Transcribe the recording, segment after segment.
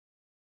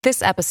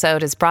This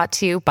episode is brought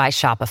to you by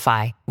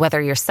Shopify.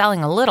 Whether you're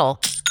selling a little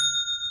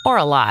or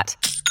a lot,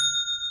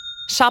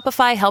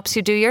 Shopify helps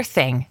you do your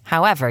thing,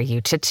 however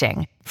you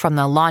cha-ching. From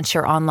the launch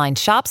your online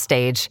shop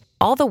stage,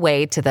 all the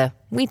way to the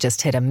we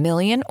just hit 1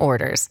 million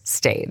orders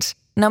stage.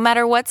 No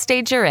matter what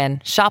stage you're in,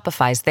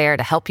 Shopify's there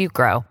to help you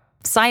grow.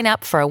 Sign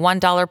up for a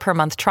 $1 per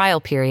month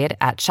trial period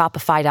at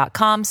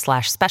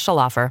shopify.com/special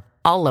offer,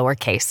 all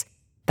lowercase.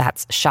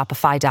 That's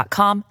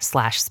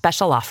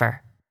shopify.com/special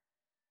offer.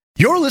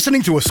 You're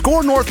listening to a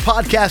Score North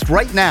podcast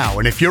right now,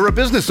 and if you're a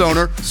business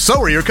owner, so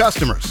are your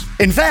customers.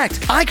 In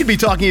fact, I could be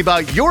talking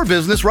about your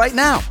business right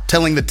now,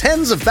 telling the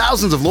tens of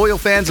thousands of loyal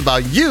fans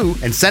about you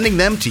and sending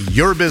them to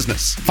your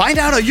business. Find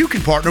out how you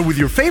can partner with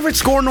your favorite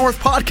Score North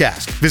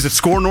podcast. Visit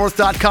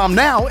scorenorth.com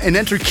now and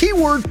enter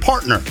keyword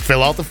partner.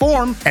 Fill out the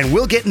form, and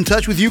we'll get in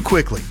touch with you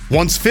quickly.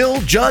 Once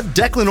Phil, Judd,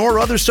 Declan, or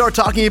others start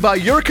talking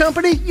about your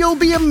company, you'll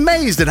be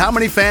amazed at how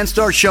many fans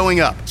start showing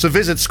up. So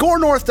visit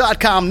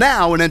scorenorth.com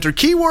now and enter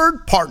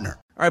keyword partner.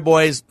 All right,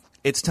 boys,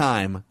 it's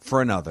time for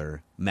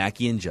another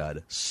Mackie and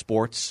Judd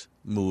Sports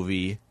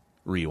Movie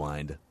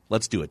Rewind.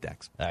 Let's do it,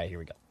 Dex. All right, here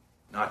we go.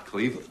 Not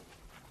Cleveland.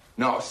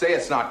 No, say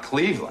it's not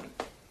Cleveland.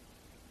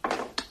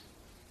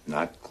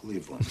 Not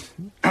Cleveland.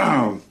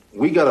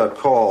 We got a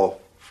call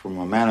from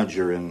a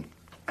manager in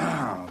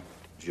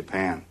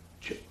Japan.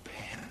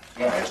 Japan.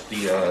 Yeah, it's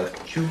the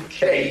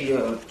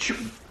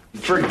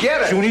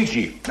forget it.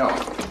 Junichi. No.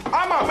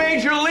 I'm a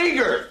major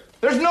leaguer.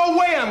 There's no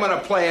way I'm going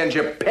to play in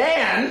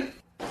Japan.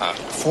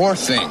 4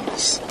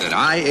 things that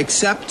I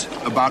accept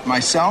about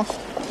myself: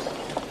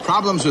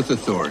 problems with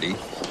authority,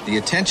 the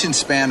attention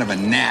span of a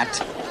gnat,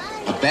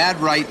 a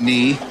bad right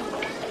knee,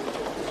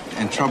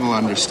 and trouble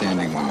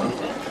understanding women.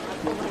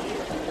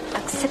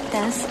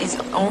 Acceptance is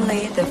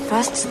only the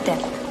first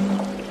step.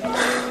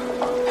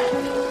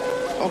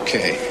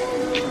 Okay.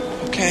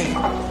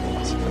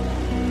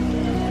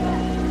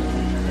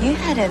 You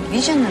had a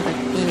vision of a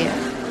beer.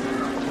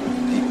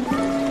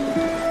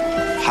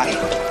 Hi.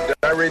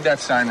 Did I read that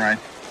sign right?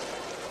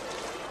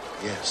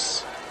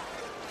 Yes.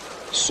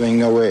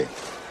 Swing away.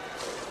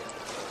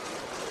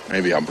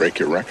 Maybe I'll break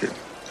your record.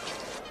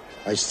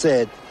 I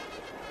said,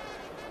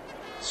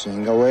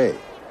 swing away.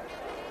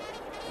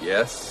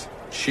 Yes,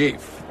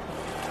 Chief.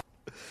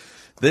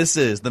 This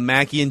is the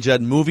Mackie and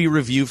Judd movie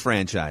review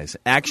franchise.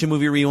 Action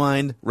Movie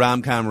Rewind,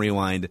 Rom-Com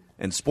Rewind,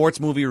 and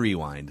Sports Movie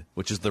Rewind,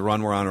 which is the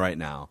run we're on right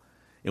now.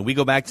 And we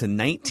go back to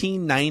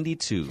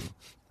 1992.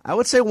 I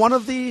would say one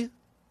of the,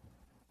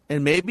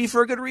 and maybe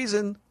for a good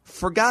reason,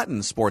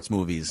 forgotten sports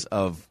movies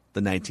of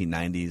the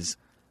 1990s,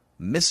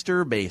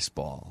 Mr.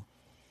 Baseball.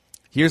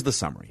 Here's the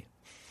summary.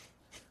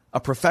 A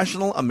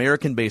professional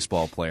American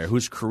baseball player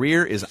whose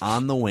career is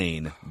on the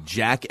wane,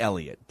 Jack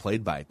Elliott,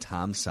 played by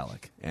Tom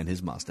Selleck and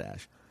his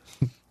mustache,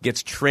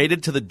 gets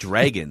traded to the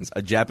Dragons,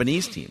 a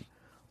Japanese team.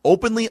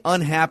 Openly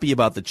unhappy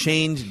about the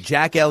change,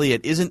 Jack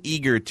Elliott isn't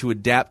eager to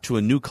adapt to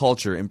a new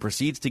culture and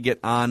proceeds to get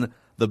on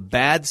the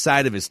bad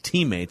side of his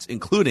teammates,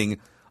 including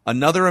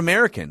another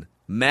American,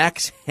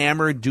 Max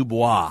Hammer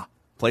Dubois,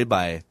 played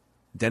by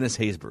Dennis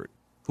Haysbert,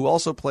 who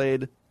also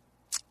played,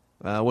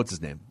 what's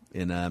his name,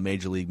 in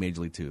Major League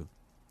 2?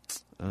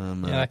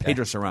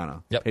 Pedro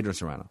Serrano. Yep. Pedro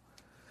Serrano.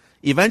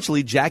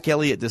 Eventually, Jack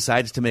Elliott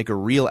decides to make a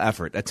real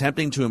effort,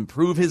 attempting to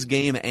improve his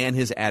game and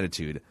his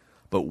attitude.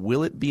 But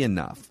will it be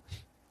enough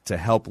to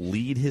help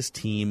lead his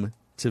team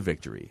to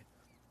victory?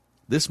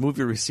 This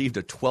movie received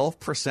a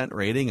 12%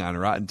 rating on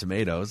Rotten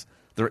Tomatoes.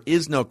 There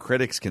is no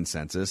critics'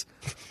 consensus.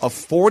 A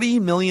 $40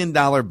 million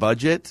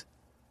budget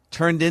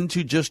turned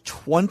into just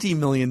 $20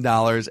 million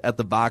at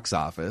the box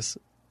office.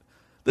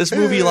 This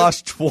movie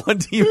lost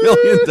 $20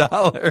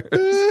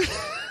 million.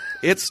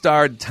 It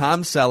starred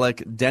Tom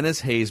Selleck,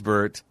 Dennis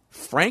Haysbert,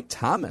 Frank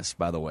Thomas,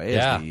 by the way,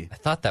 as the I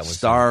thought that was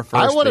star him.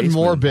 first I wanted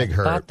baseman. more Big I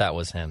Hurt. thought that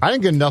was him. I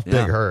didn't get enough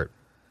Big Hurt.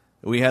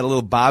 We had a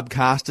little Bob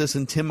Costas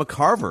and Tim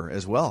McCarver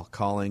as well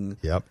calling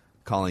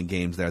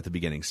games there at the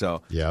beginning.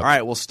 So, all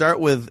right, we'll start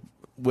with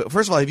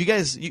first of all, have you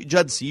guys,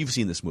 Judd, you've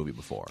seen this movie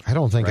before? I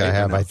don't think right? I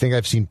have. I think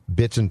I've seen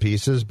bits and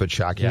pieces, but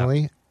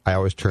shockingly, I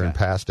always turn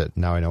past it.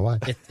 Now I know why.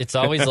 It's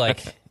always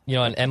like,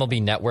 on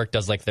MLB Network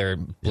does like their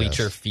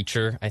Bleacher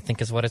feature, I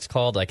think is what it's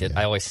called. Like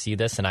I always see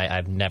this, and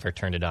I've never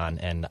turned it on,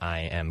 and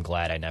I am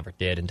glad I never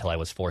did until I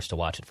was forced to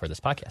watch it for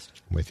this podcast.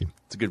 I'm with you.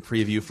 It's a good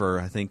preview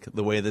for, I think,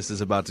 the way this is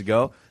about to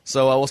go.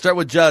 So we'll start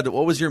with Judd.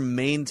 What was your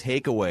main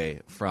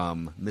takeaway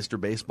from Mr.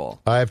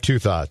 Baseball? I have 2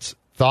 thoughts.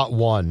 Thought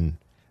 1,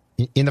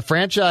 in the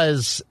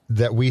franchise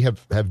that we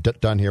have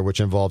done here, which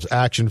involves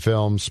action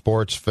films,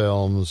 sports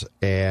films,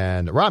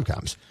 and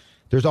rom-coms,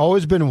 there's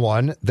always been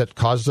one that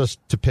caused us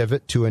to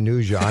pivot to a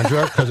new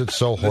genre because it's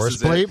so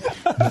horseplay.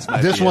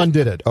 This one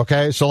did it,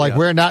 okay? So,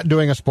 we're not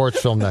doing a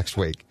sports film next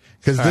week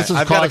because this is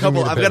causing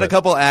me to I've got a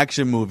couple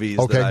action movies.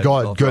 Okay,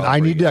 good. I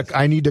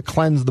need to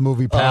cleanse the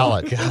movie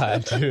palette. Oh,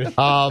 God, dude.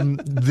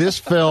 This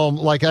film,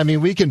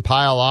 we can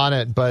pile on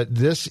it, but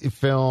this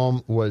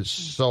film was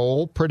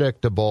so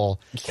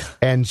predictable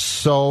and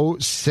so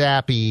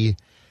sappy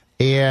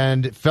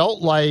And it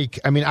felt like,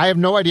 I mean, I have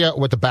no idea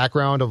what the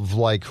background of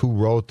like who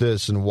wrote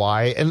this and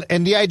why.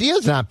 And the idea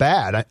is not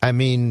bad. I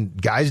mean,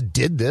 guys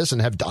did this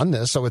and have done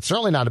this, so it's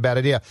certainly not a bad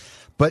idea.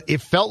 But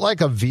it felt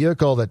like a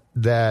vehicle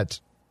that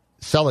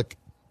Selleck,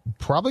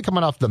 probably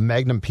coming off the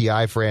Magnum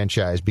PI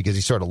franchise because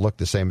he sort of looked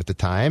the same at the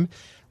time,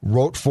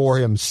 wrote for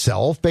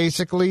himself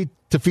basically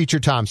to feature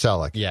Tom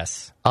Selleck.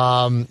 Yes.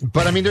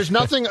 But I mean, there's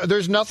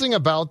nothing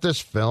about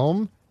this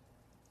film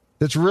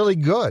that's really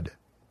good.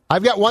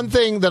 I've got one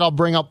thing that I'll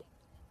bring up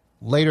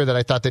later that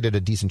I thought they did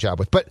a decent job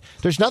with, but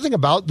there's nothing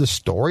about the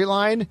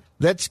storyline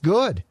that's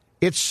good.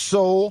 It's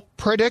so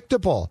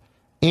predictable,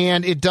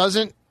 and it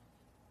doesn't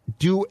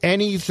do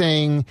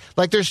anything.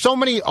 Like, there's so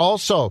many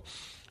also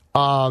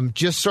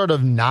just sort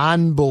of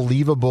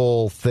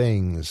non-believable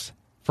things.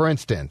 For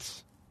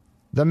instance,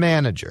 the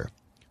manager,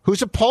 who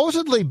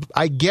supposedly,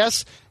 I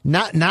guess,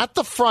 not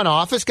the front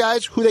office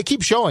guys who they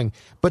keep showing,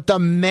 but the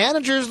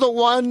manager's the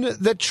one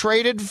that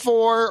traded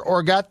for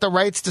or got the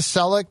rights to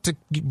Selleck to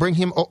bring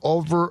him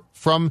over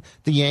from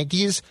the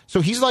Yankees.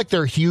 So he's like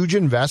their huge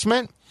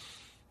investment.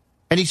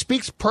 And he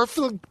speaks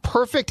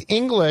perfect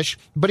English,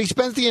 but he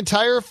spends the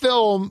entire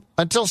film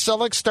until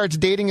Selleck starts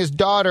dating his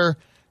daughter,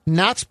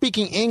 not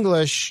speaking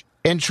English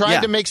and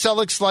trying to make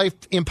Selleck's life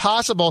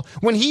impossible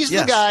when he's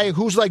the guy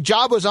whose like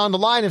job was on the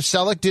line if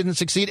Selleck didn't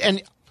succeed.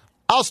 And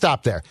I'll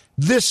stop there.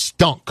 This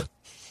stunk.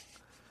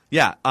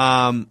 Yeah.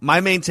 My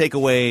main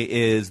takeaway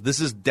is this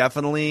is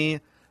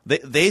definitely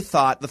they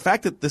thought the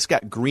fact that this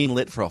got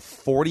greenlit for a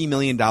 $40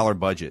 million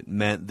budget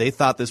meant they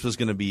thought this was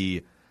going to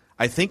be.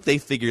 I think they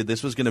figured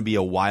this was going to be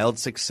a wild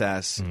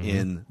success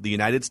in the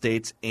United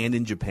States and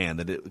in Japan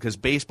because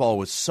baseball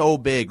was so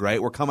big, right?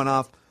 We're coming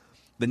off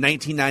the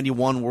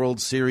 1991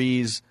 World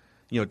Series,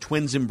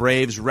 Twins and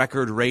Braves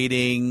record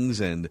ratings,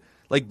 and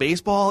like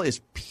baseball is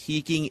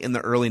peaking in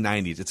the early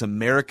 90s. It's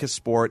America's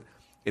sport.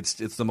 It's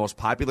the most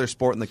popular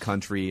sport in the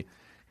country.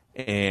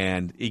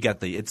 And you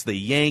got it's the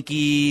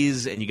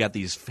Yankees, and you got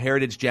these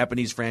heritage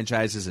Japanese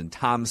franchises and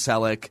Tom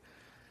Selleck.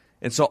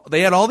 And so they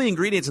had all the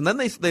ingredients, and then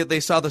they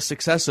saw the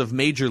success of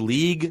Major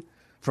League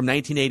from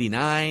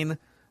 1989,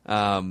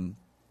 and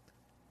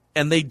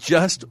they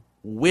just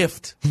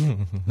whiffed,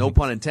 no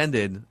pun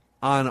intended,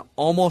 on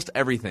almost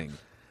everything.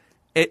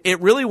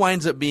 It really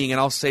winds up being, and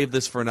I'll save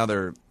this for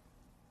another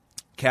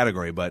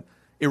category, but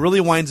it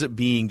really winds up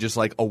being just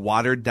like a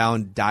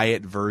watered-down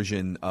diet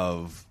version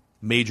of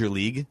Major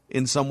League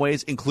in some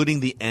ways, including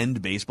the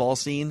end baseball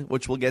scene,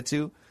 which we'll get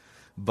to.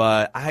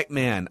 But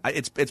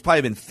it's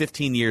probably been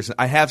 15 years.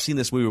 I have seen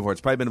this movie before.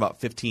 It's probably been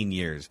about 15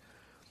 years.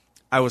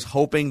 I was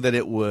hoping that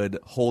it would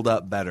hold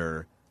up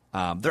better.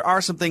 There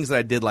are some things that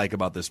I did like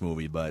about this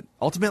movie, but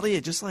ultimately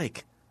it just I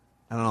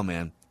don't know,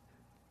 man.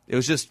 It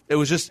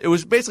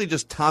was basically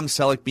just Tom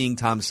Selleck being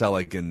Tom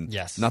Selleck and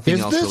nothing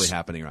else really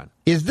happening around.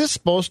 Is this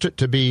supposed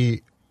to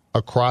be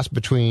a cross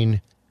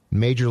between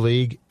Major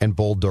League and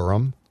Bull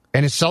Durham?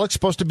 And is Selleck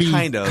supposed to be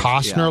kind of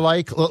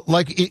Costner-like? Yeah.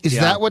 Like, is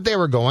that what they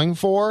were going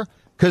for?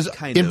 Because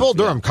in Bull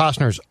Durham,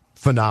 Costner's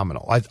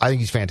phenomenal. I think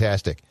he's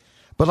fantastic.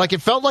 But like,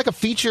 it felt like a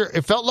feature.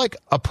 It felt like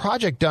a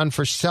project done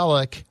for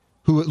Selleck,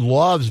 who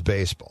loves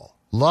baseball.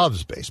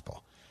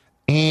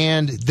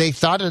 And they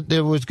thought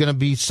it was going to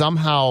be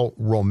somehow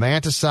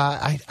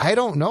romanticized. I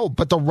don't know.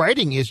 But the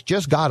writing is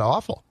just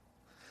god-awful.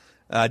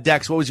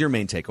 Dex, what was your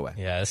main takeaway?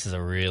 Yeah, this is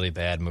a really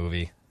bad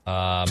movie.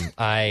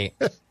 I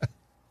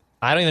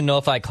don't even know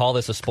if I call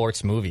this a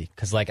sports movie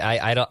because, like,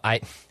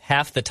 I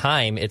half the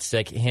time it's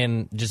like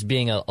him just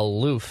being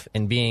aloof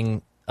and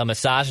being a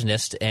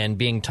misogynist and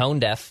being tone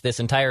deaf this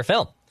entire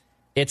film.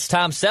 It's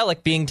Tom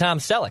Selleck being Tom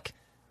Selleck.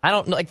 I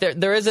don't like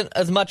there isn't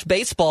as much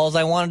baseball as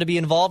I wanted to be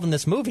involved in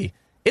this movie.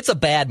 It's a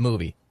bad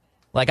movie.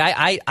 Like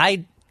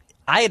I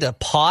had to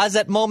pause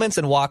at moments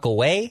and walk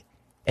away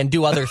and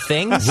do other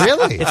things.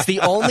 Really? It's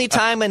the only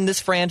time in this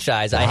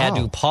franchise I had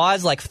to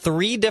pause like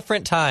 3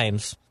 different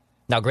times.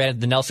 Now,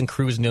 granted, the Nelson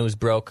Cruz news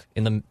broke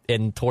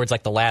in towards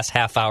like the last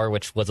half hour,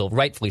 which was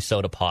rightfully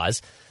so to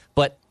pause.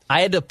 But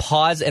I had to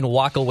pause and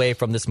walk away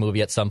from this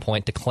movie at some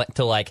point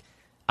to like,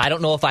 I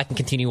don't know if I can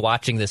continue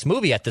watching this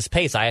movie at this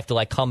pace. I have to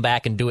like come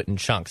back and do it in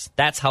chunks.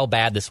 That's how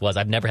bad this was.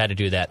 I've never had to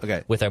do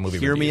that with our movie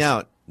reviews. Hear me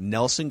out.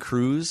 Nelson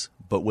Cruz,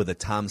 but with a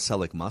Tom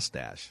Selleck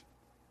mustache.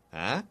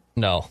 Huh?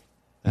 No.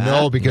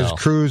 No, because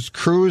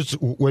Cruz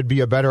would be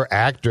a better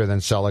actor than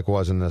Selleck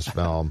was in this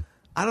film.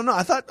 I don't know.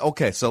 I thought,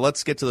 okay, so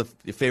let's get to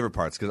the favorite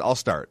parts because I'll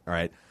start, all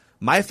right?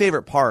 My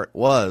favorite part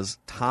was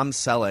Tom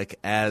Selleck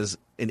as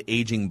an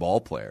aging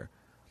ball player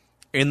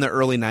in the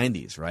early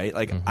 90s, right?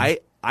 Like,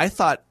 I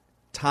thought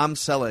Tom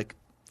Selleck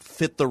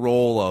fit the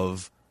role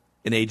of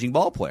an aging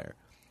ball player.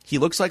 He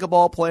looks like a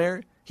ball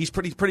player. He's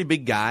pretty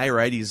big guy,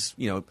 right? He's,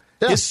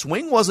 his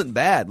swing wasn't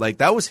bad. Like,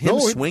 that was him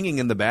swinging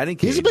in the batting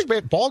cage. He's a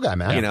big ball guy,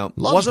 man.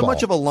 Wasn't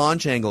much of a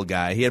launch angle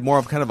guy. He had more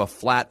of kind of a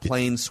flat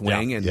plane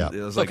swing, and it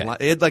was like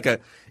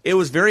it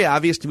was very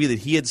obvious to me that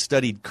he had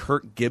studied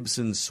Kirk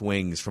Gibson's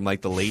swings from like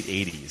the late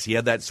 80s. He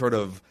had that sort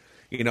of,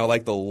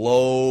 like the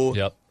low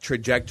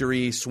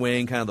trajectory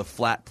swing, kind of the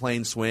flat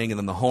plane swing, and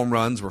then the home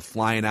runs were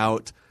flying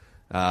out,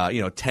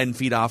 10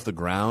 feet off the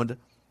ground.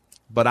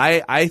 But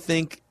I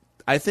think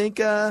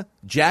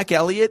Jack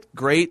Elliott,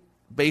 great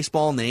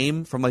baseball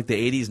name from like the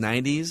 80s,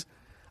 90s.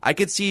 I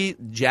could see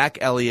Jack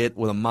Elliott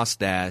with a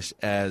mustache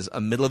as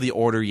a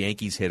middle-of-the-order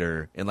Yankees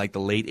hitter in like the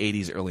late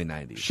 80s, early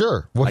 90s.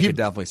 Sure. Well, I could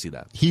definitely see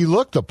that. He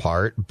looked the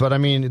part, but I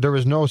mean, there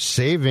was no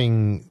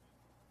saving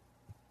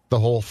the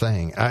whole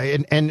thing.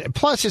 And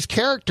plus, his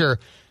character,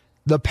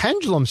 the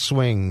pendulum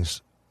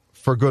swings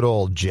for good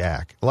old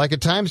Jack. Like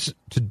at times,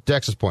 to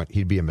Dex's point,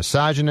 he'd be a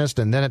misogynist,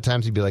 and then at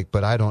times he'd be like,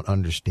 but I don't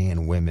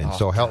understand women,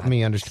 so help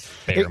me understand.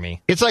 Spare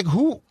me. It's like,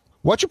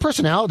 what's your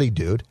personality,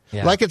 dude?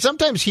 Yeah. Like,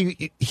 sometimes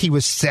he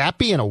was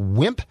sappy and a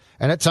wimp,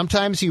 and at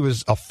sometimes he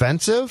was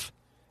offensive,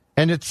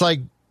 and it's like,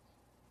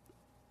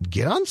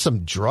 get on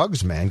some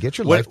drugs, man. Get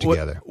your life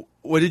together.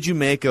 What did you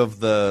make of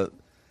the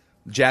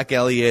Jack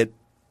Elliott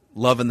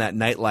loving that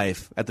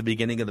nightlife at the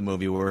beginning of the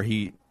movie where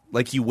he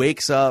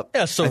wakes up?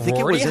 Yeah, I think it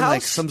sorority was in house?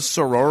 like some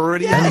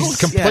sorority And house.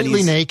 he's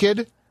completely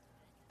naked,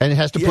 and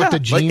has to put the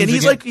jeans. and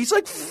he's again. he's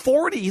like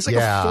 40. He's like a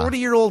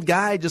 40-year-old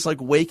guy just like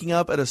waking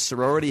up at a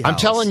sorority house. I'm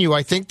telling you,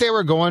 I think they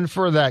were going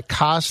for that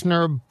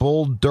Costner,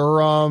 Bull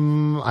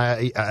Durham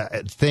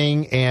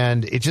thing,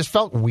 and it just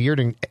felt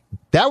weird, and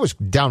that was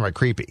downright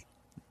creepy.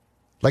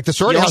 Like the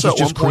sorority house was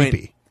just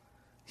creepy.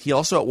 He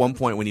also, at one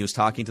point, when he was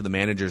talking to the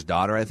manager's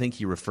daughter, I think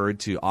he referred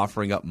to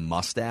offering up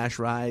mustache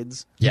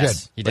rides.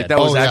 Yes, he did. Like that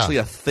was actually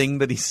a thing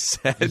that he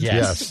said.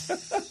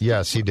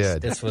 Yes, he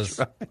did. This was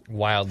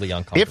wildly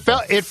uncomfortable.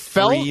 It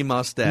felt Free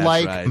mustache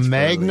like rides for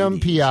Magnum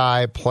ladies.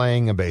 PI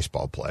playing a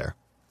baseball player.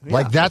 Yeah,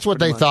 like that's what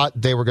they pretty much.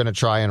 thought they were going to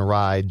try and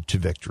ride to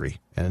victory,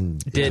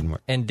 and it didn't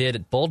work.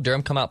 Did Bull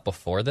Durham come out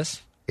before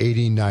this?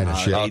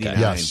 89ish. Yeah. 89.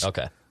 Yes.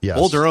 Okay. Yes.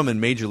 Bull Durham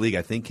and Major League,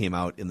 I think, came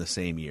out in the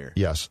same year.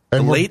 Yes. The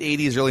And late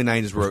 80s, early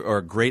 90s were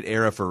a great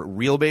era for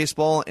real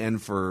baseball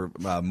and for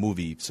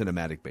movie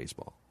cinematic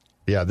baseball.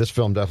 Yeah, this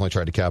film definitely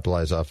tried to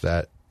capitalize off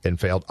that and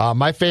failed.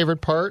 My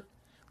favorite part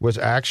was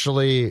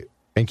actually,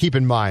 and keep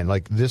in mind,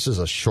 like this is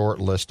a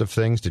short list of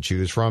things to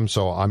choose from,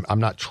 so I'm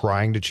not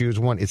trying to choose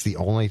one. It's the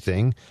only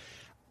thing.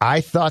 I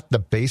thought the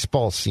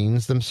baseball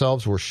scenes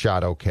themselves were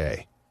shot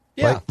okay.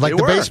 Yeah, like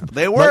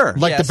they were.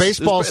 Like Yes. the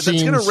baseball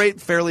scenes. That's going to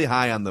rate fairly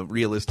high on the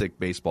realistic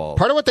baseball.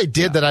 Part of what they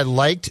did that I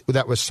liked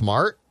that was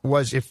smart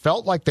was it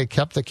felt like they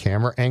kept the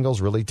camera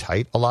angles really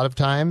tight a lot of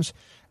times.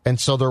 And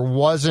so there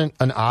wasn't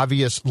an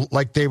obvious,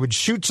 like they would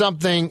shoot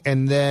something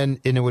and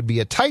it would be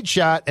a tight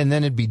shot and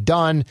then it'd be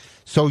done.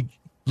 So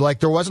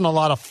like there wasn't a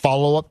lot of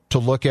follow up to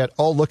look at,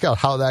 look at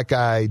how that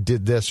guy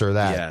did this or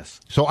that.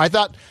 Yes. So I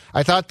thought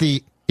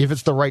if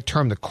it's the right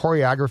term, the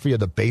choreography of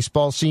the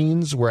baseball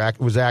scenes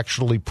was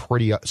actually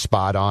pretty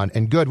spot on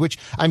and good, which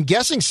I'm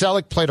guessing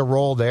Selleck played a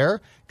role there.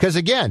 Because,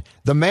 again,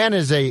 the man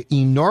is an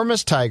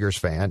enormous Tigers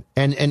fan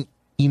and an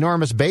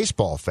enormous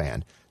baseball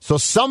fan. So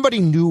somebody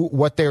knew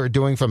what they were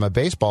doing from a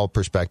baseball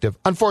perspective.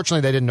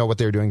 Unfortunately, they didn't know what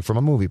they were doing from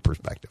a movie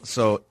perspective.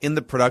 So in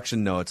the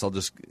production notes,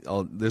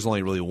 there's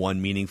only really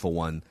one meaningful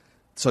one.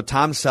 So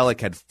Tom Selleck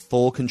had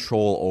full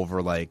control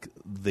over like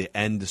the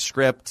end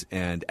script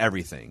and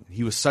everything.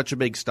 He was such a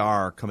big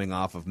star coming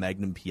off of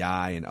Magnum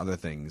PI and other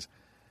things.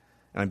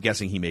 And I'm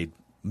guessing he made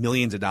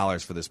millions of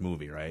dollars for this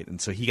movie, right?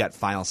 And so he got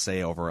final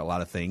say over a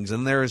lot of things.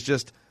 And there was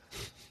like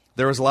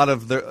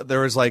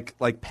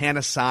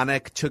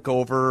Panasonic took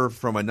over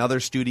from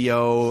another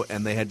studio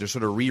and they had to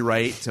sort of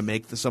rewrite to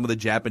make some of the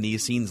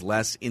Japanese scenes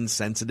less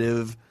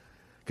insensitive.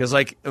 Because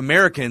like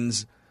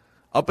Americans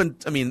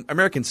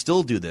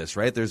still do this,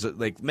 right? There's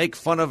make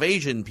fun of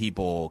Asian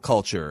people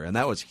culture, and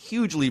that was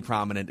hugely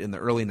prominent in the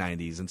early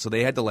 90s. And so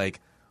they had to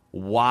like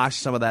wash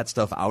some of that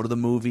stuff out of the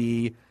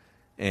movie,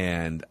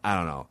 and I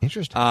don't know.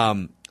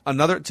 Interesting.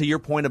 Another, to your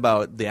point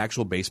about the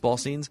actual baseball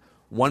scenes,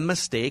 one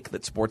mistake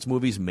that sports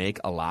movies make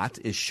a lot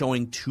is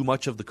showing too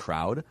much of the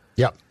crowd.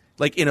 Yep.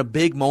 Like in a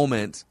big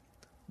moment,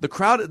 the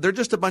crowd, they're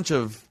just a bunch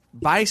of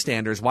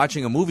bystanders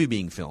watching a movie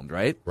being filmed,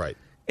 right? Right.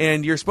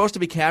 And you're supposed to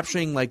be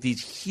capturing like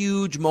these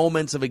huge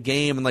moments of a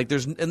game, and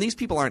and these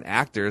people aren't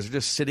actors; they're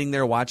just sitting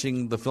there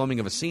watching the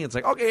filming of a scene. It's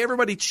like, okay,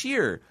 everybody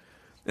cheer.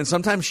 And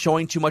sometimes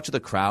showing too much of the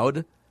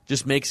crowd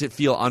just makes it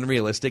feel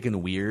unrealistic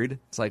and weird.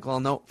 It's like, well,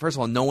 no. First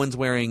of all, no one's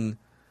wearing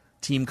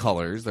team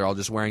colors; they're all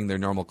just wearing their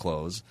normal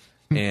clothes,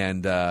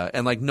 and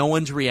like no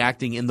one's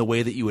reacting in the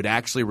way that you would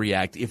actually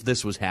react if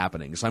this was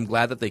happening. So I'm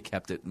glad that they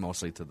kept it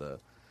mostly to the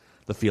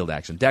field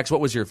action. Dex, what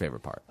was your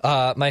favorite part?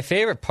 My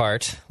favorite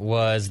part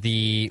was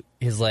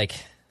his like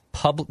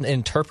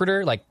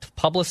interpreter, like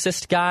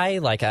publicist guy.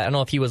 Like I don't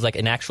know if he was like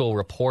an actual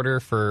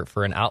reporter for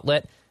an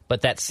outlet,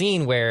 but that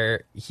scene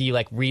where he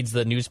like reads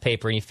the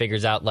newspaper and he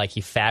figures out like he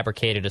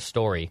fabricated a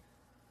story,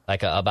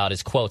 like about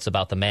his quotes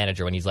about the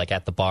manager when he's like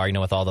at the bar,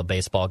 with all the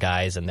baseball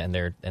guys and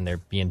they're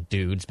being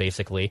dudes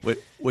basically.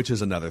 Which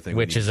is another thing.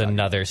 Which is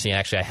another scene.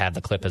 Actually, I have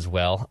the clip as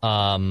well.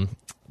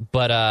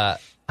 But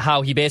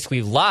how he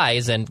basically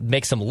lies and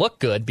makes him look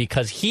good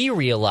because he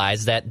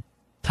realized that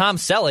Tom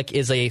Selleck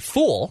is a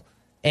fool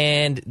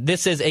and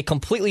this is a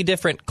completely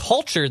different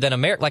culture than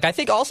America. Like, I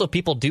think also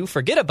people do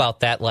forget about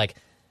that. Like,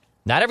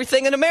 not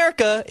everything in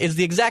America is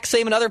the exact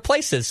same in other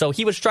places. So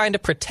he was trying to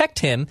protect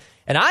him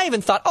And I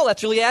even thought, oh,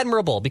 that's really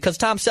admirable, because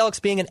Tom Selleck's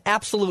being an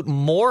absolute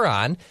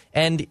moron,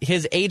 and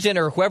his agent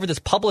or whoever this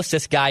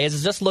publicist guy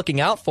is just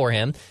looking out for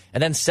him.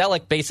 And then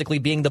Selleck basically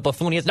being the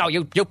buffoon he is, no,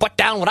 you put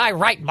down what I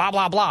write, blah,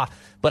 blah, blah.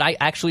 But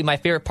my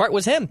favorite part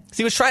was him, because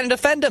he was trying to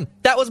defend him.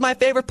 That was my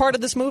favorite part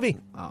of this movie.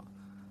 Wow.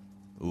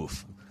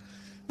 Oof.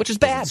 Which is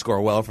bad. Doesn't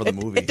score well for the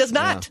movie. It does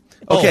not.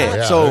 Yeah.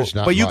 Okay,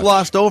 but you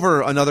glossed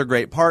over another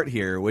great part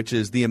here, which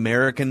is the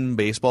American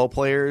baseball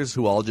players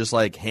who all just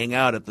like hang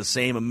out at the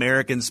same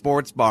American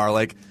sports bar.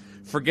 Like,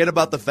 forget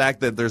about the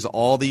fact that there's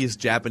all these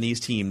Japanese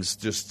teams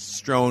just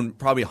strewn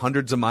probably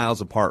hundreds of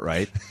miles apart,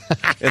 right?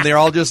 And they're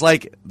all just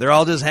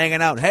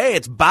hanging out. Hey,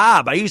 it's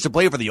Bob. I used to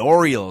play for the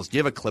Orioles. Do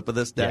you have a clip of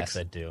this, Dex?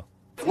 Yes, I do.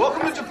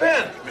 Welcome to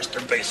Japan,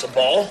 Mr.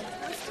 Baseball.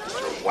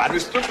 What?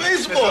 Mr.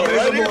 Baseball,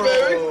 right here,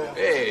 baby.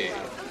 Hey,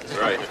 that's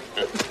right.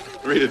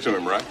 Read it to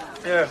him, right?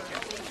 Yeah.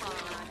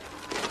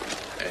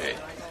 Hey.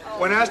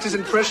 When asked his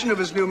impression of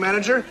his new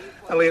manager,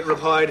 Elliot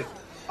replied,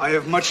 I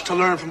have much to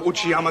learn from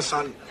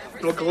Uchiyama-san.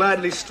 I will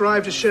gladly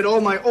strive to shed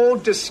all my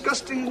old,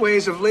 disgusting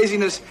ways of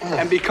laziness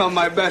and become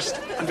my best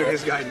under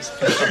his guidance.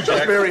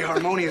 Very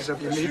harmonious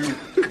of you, Meek.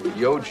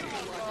 Yoji.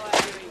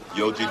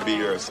 Yoji to be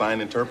your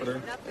assigned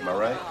interpreter, am I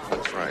right?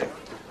 That's right.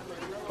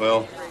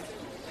 Well,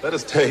 let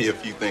us tell you a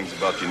few things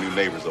about your new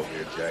neighbors over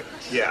here, Jack.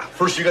 Yeah,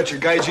 first you got your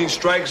Gaijin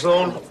strike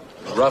zone.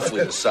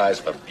 Roughly the size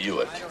of a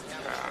Buick.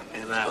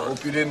 And I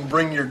hope you didn't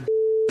bring your...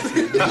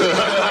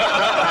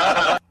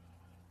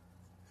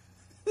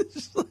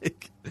 It's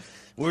like,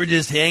 we're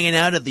just hanging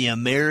out at the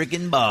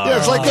American bar. Yeah,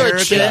 it's like they're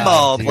a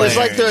champ. It's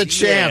like they're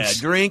champs.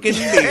 Yeah, drinking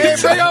beer. Hey,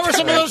 bring over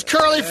some of those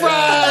curly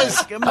fries.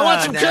 I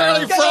want some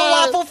curly fries.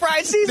 Waffle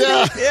fry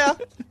seasoning. Yeah.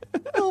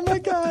 Oh, my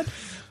God.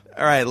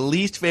 All right,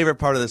 least favorite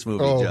part of this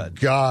movie, Judd.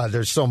 God,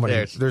 there's so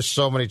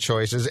many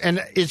choices.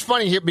 And it's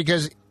funny here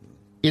because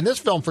in this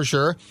film, for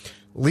sure,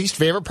 least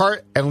favorite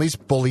part and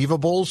least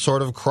believable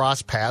sort of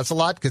cross paths a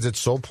lot because it's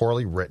so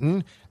poorly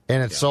written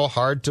and it's so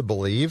hard to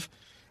believe.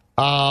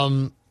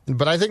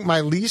 But I think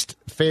my least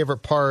favorite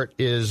part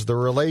is the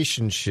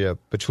relationship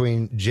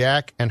between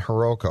Jack and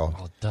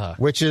Hiroko,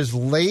 which is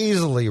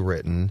lazily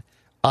written.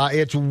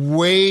 It's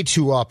way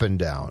too up and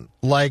down.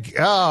 Like,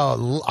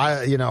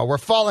 we're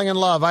falling in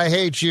love. I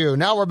hate you.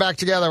 Now we're back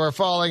together. We're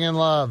falling in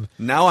love.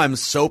 Now I'm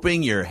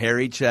soaping your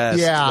hairy chest.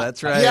 Yeah,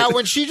 that's right. Yeah,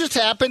 when she just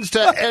happens to,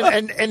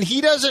 and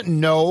he doesn't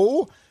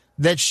know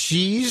that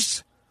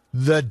she's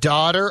the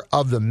daughter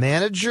of the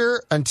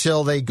manager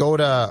until they go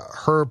to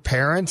her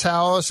parents'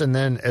 house, and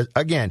then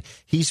again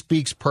he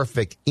speaks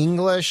perfect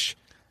English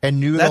and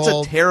knew that's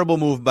a terrible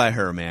move by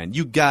her, man.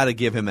 You got to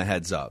give him a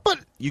heads up. But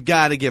you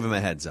got to give him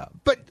a heads up.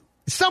 But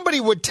somebody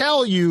would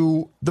tell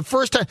you the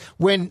first time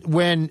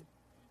when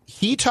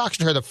he talks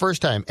to her the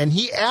first time, and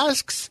he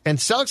asks, and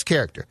Selleck's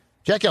character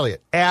Jack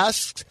Elliott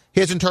asks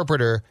his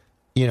interpreter,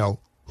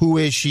 who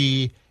is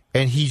she,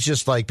 and he's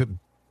just like.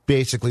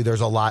 Basically,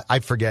 there's a lot. I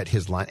forget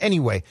his line.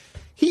 Anyway,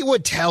 he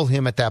would tell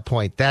him at that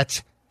point,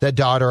 that's the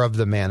daughter of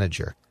the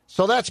manager.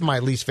 So that's my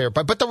least favorite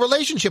part. But the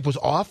relationship was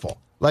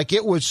awful. Like,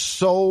 it was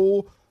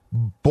so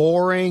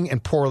boring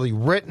and poorly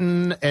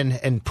written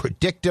and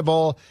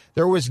predictable.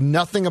 There was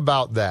nothing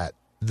about that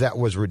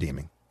was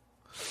redeeming.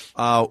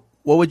 What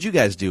would you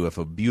guys do if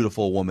a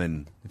beautiful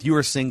woman, if you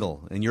were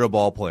single and you're a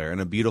ball player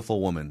and a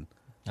beautiful woman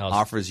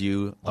offers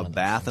you a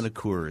bath and a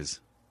Coors?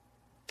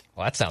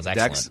 Well, that sounds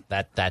excellent.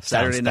 That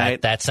Saturday sounds,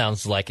 night. That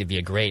sounds like it'd be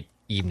a great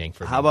evening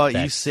for me. How about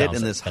that you sit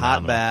in this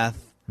hot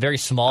bath? Very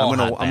small.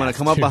 I'm gonna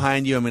come up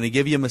behind you. I'm gonna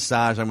give you a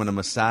massage. I'm gonna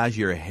massage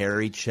your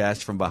hairy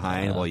chest from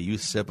behind while you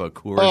sip a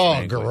Coors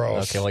Banquet.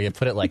 Gross. Okay, well, you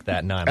put it like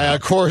that. Now I'm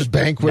out. Coors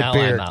Banquet now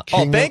beer. I'm out.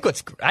 Oh,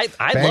 banquets! I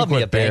love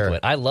me a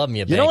banquet. I love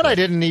me a banquet. You know what I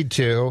didn't need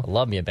to? I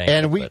love me a banquet.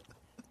 And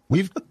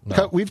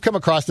we've come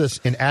across this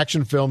in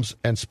action films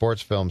and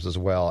sports films as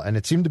well, and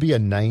it seemed to be a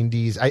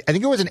 90s. I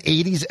think it was an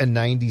 80s and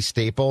 90s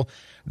staple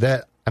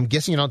that I'm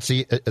guessing you don't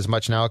see as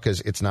much now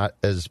because it's not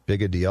as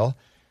big a deal.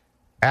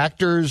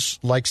 Actors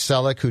like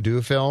Selleck who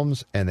do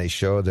films and they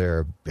show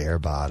their bare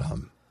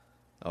bottom.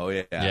 Oh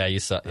yeah, yeah, you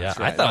saw. Yeah,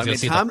 right. I thought I was going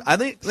to see. I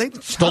think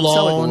Tom Stallone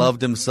Selleck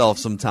loved himself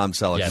some Tom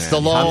Selleck. Yeah, man.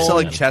 Stallone. Tom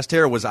Selleck chest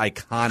hair was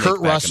iconic. Kurt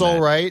Russell,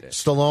 right?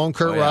 Stallone,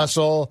 Kurt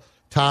Russell,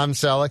 Tom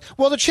Selleck.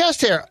 Well, the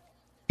chest hair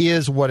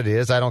is what it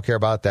is. I don't care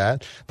about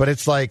that. But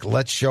it's like,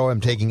 let's show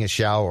him taking a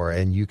shower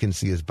and you can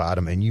see his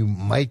bottom and you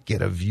might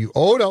get a view.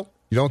 Oh, no.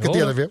 You don't get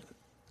the other view.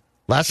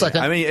 Last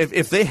second. I mean,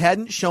 if they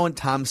hadn't shown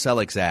Tom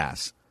Selleck's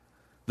ass,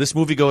 this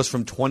movie goes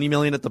from $20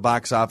 million at the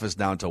box office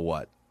down to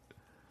what?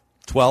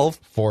 12?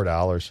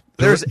 $4.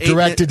 There's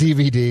direct to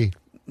DVD.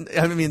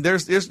 I mean,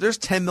 there's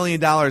 $10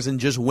 million in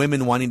just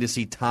women wanting to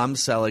see Tom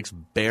Selleck's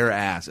bare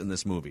ass in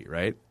this movie,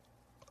 right?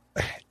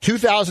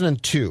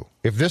 2002.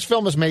 If this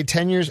film was made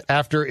 10 years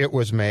after it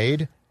was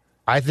made,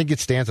 I think it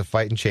stands a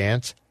fighting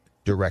chance.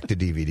 Direct to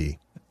DVD.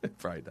 It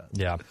probably does.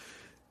 Yeah.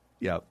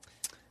 Yep.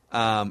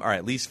 All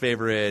right. Least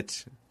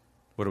favorite.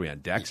 What are we on?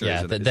 Dex?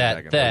 Yeah,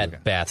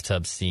 that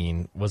bathtub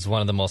scene was one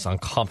of the most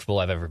uncomfortable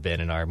I've ever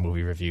been in our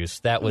movie reviews.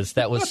 That was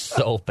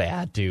so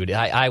bad, dude.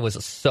 I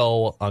was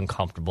so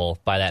uncomfortable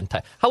by that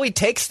entire. How he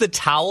takes the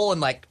towel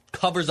and like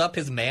covers up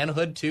his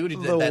manhood too. The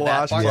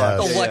washcloth.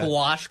 Yes. The like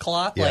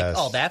washcloth. Yes.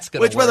 Like, that's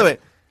gonna Which, work. by the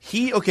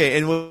way,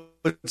 and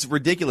what's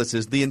ridiculous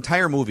is the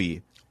entire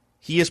movie,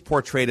 he is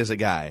portrayed as a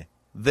guy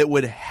that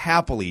would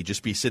happily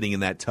just be sitting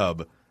in that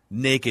tub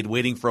naked,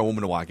 waiting for a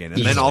woman to walk in,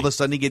 and then all of a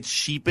sudden he gets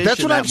sheepish That's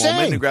in what that I'm moment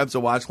saying. and grabs a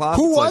washcloth.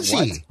 Who It's was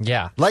like, he? what?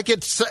 Yeah. Like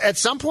at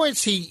some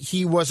points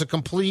he was a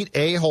complete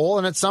a-hole,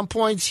 and at some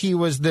points he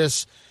was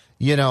this,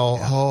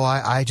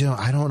 I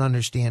don't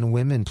understand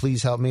women.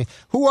 Please help me.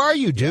 Who are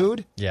you,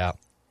 dude? Yeah.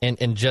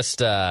 And just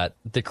the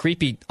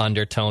creepy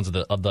undertones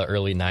of the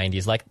early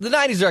 90s. Like, the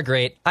 90s are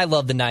great. I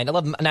love the 90s. I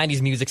love the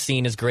 90s music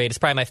scene is great. It's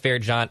probably my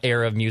favorite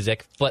era of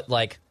music. But,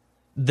 like,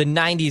 the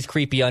 90s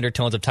creepy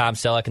undertones of Tom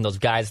Selleck and those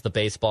guys at the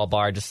baseball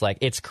bar, just, like,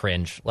 it's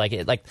cringe.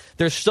 Like,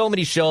 there's so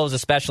many shows,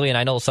 especially, and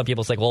I know some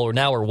people say, well,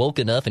 now we're woke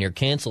enough and you're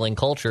canceling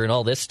culture and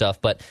all this stuff.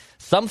 But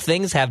some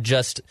things have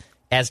just,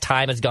 as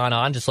time has gone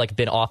on, just like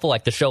been awful.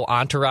 Like the show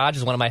Entourage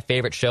is one of my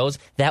favorite shows.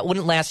 That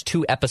wouldn't last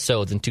 2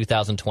 episodes in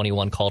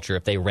 2021 culture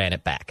if they ran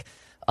it back.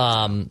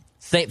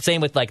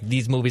 Same with like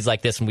these movies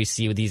like this when we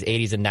see with these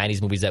 80s and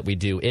 90s movies that we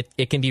do.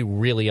 It can be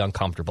really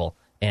uncomfortable,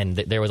 and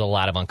there was a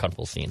lot of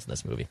uncomfortable scenes in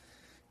this movie.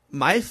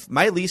 My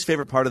least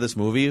favorite part of this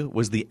movie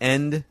was the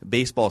end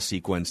baseball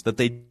sequence that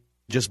they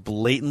just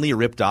blatantly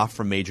ripped off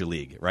from Major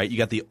League. Right, you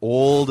got the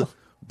old,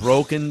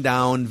 broken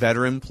down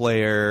veteran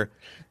player.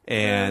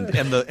 And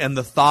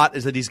the thought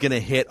is that he's going to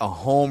hit a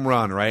home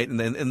run, right?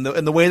 And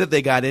the way that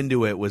they got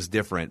into it was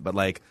different. But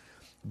like,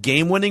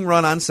 game-winning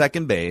run on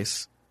second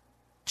base,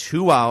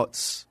 2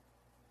 outs,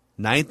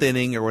 9th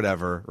inning or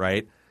whatever,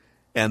 right?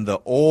 And the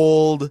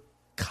old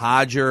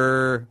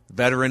codger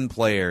veteran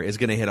player is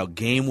going to hit a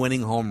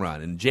game-winning home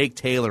run. And Jake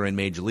Taylor in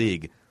Major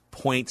League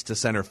points to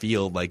center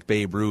field like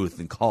Babe Ruth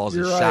and calls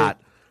a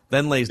shot.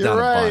 Then lays down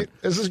a bunt.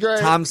 This is great.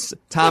 Tom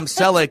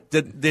Selleck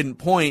didn't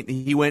point.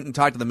 He went and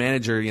talked to the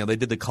manager. They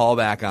did the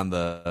callback on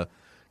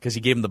because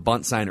he gave him the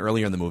bunt sign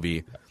earlier in the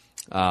movie,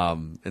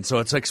 and so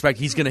it's expect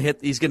he's going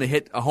to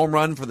hit a home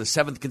run for the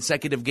 7th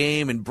consecutive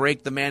game and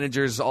break the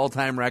manager's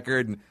all-time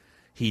record. And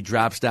he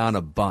drops down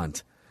a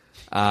bunt.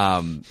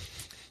 And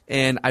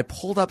I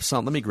pulled up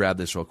something. Let me grab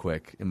this real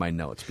quick in my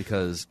notes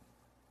because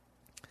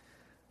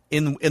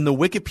in the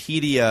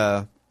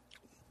Wikipedia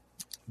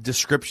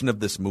description of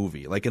this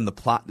movie, like in the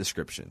plot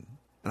description,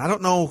 and I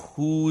don't know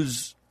who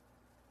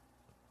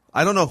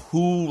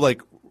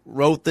like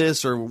wrote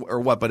this or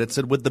what, but it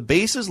said with the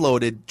bases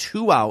loaded,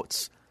 2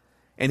 outs,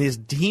 and his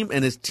team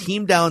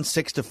down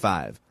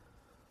 6-5,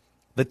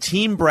 the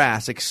team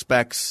brass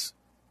expects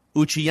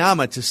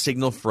Uchiyama to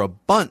signal for a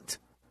bunt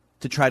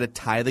to try to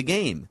tie the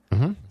game,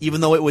 even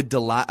though it would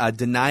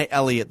deny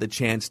Elliott the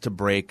chance to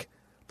break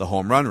the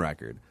home run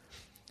record.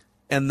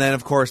 And then,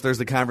 of course, there's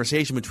the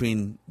conversation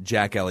between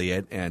Jack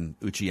Elliott and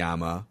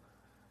Uchiyama.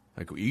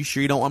 Like, are you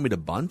sure you don't want me to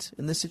bunt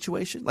in this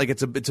situation? Like,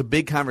 it's a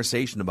big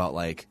conversation about,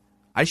 like,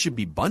 I should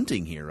be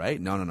bunting here, right?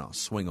 No,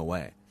 swing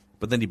away.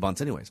 But then he bunts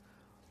anyways.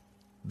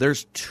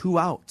 There's 2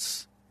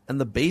 outs, and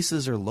the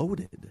bases are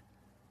loaded,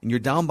 and you're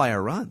down by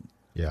a run.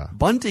 Yeah.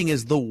 Bunting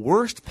is the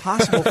worst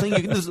possible thing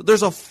you can do.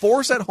 There's a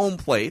force at home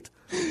plate.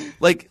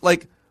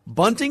 Like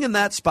bunting in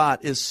that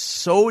spot is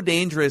so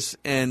dangerous,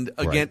 and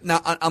again,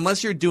 now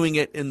unless you're doing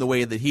it in the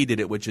way that he did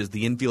it, which is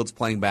the infield's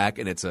playing back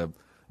and it's a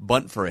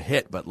bunt for a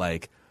hit, but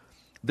like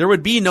there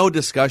would be no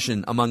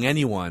discussion among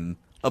anyone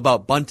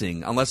about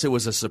bunting unless it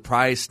was a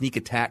surprise sneak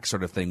attack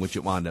sort of thing, which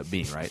it wound up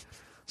being, right?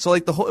 So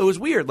like it was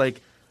weird,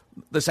 like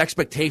this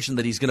expectation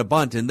that he's going to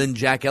bunt, and then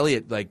Jack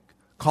Elliott like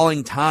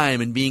calling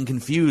time and being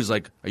confused,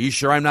 like, are you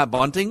sure I'm not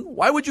bunting?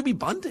 Why would you be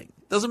bunting?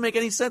 It doesn't make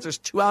any sense. There's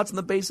 2 outs and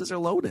the bases are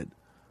loaded.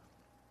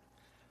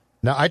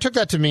 Now, I took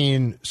that to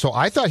mean, so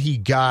I thought he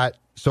got,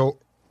 so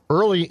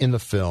early in the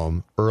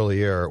film,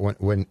 earlier,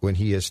 when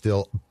he is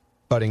still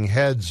butting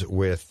heads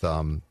with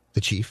the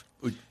chief.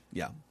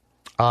 Yeah.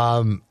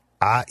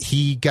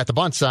 He got the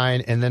bunt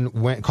sign and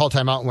then called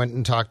timeout and went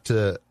and talked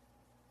to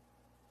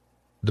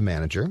the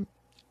manager.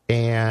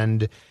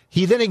 And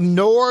he then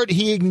ignored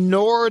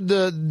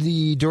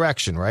the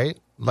direction, right?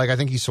 Like, I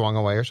think he swung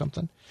away or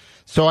something.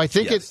 So I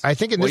think yes.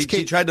 in this case,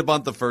 he tried to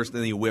bunt the first, and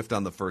then he whiffed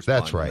on the first.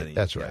 That's bunt, right.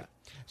 That's right.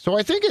 So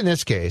I think in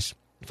this case,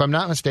 if I'm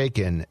not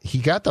mistaken, he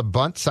got the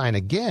bunt sign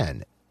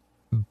again,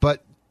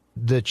 but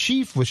the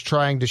chief was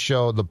trying to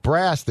show the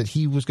brass that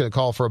he was going to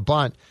call for a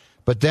bunt,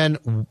 but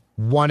then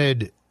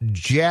wanted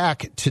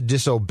Jack to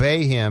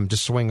disobey him to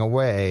swing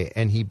away,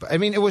 and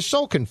it was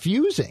so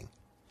confusing.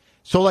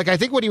 So, like, I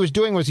think what he was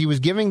doing was he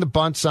was giving the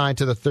bunt sign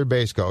to the third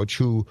base coach,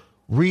 who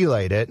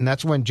relayed it, and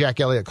that's when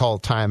Jack Elliott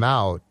called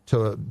timeout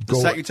to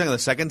go. You're talking the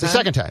second time? The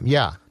second time,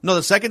 yeah. No,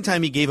 the second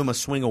time he gave him a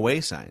swing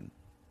away sign.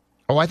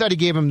 Oh, I thought he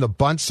gave him the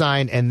bunt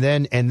sign, and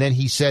then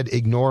he said,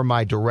 "Ignore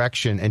my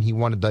direction," and he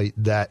wanted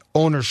that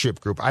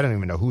ownership group. I don't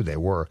even know who they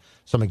were,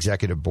 some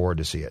executive board,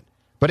 to see it.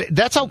 But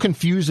that's how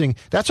confusing.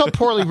 That's how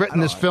poorly written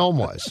this film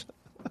was.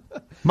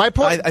 My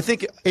point. I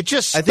think it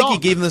just. I think he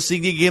gave him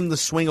the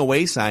swing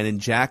away sign, and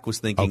Jack was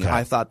thinking, okay.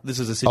 I thought this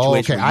is a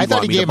situation. Okay, where I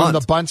thought he gave him bunt.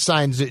 the bunt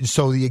signs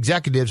so the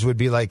executives would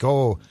be like,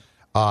 "Oh,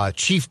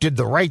 Chief did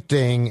the right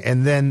thing,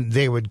 and then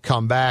they would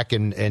come back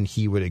and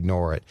he would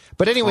ignore it.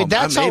 But anyway,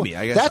 that's maybe.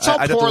 how I guess that's how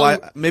I'd have to poorly.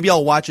 maybe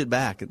I'll watch it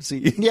back and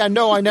see. Yeah,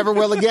 no, I never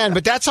will again.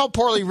 But that's how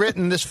poorly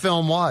written this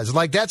film was.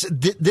 Like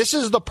this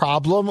is the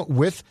problem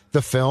with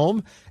the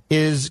film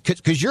is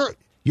because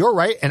you're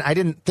right, and I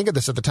didn't think of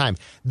this at the time.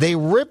 They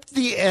ripped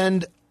the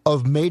end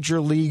of Major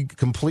League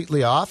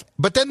completely off,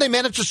 but then they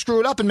managed to screw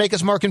it up and make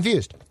us more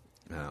confused.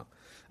 No.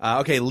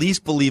 Okay,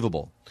 least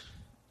believable.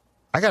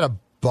 I got a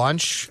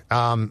bunch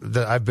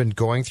that I've been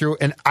going through,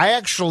 and I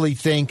actually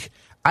think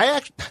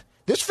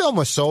this film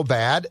was so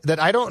bad that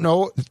I don't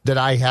know that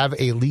I have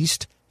a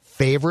least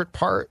favorite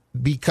part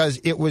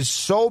because it was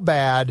so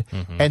bad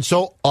and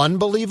so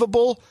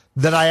unbelievable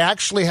that I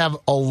actually have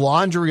a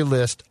laundry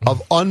list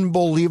of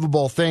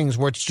unbelievable things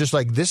where it's just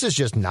like, this is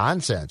just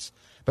nonsense.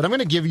 But I'm going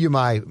to give you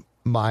my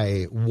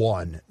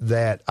one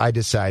that I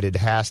decided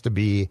has to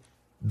be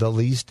the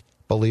least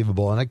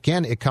believable. And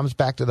again, it comes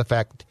back to the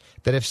fact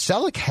that if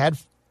Selleck had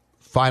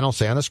final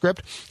say on the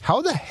script,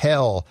 how the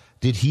hell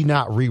did he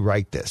not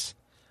rewrite this?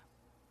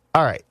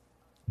 All right.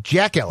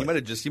 Jack Elliott.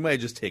 He might have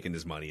just taken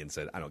his money and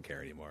said, I don't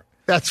care anymore.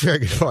 That's a very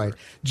good point.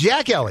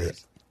 Jack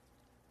Elliott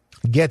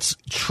gets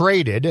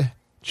traded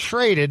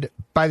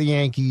by the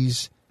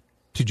Yankees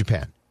to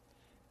Japan.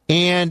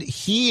 And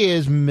he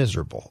is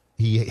miserable.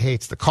 He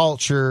hates the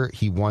culture.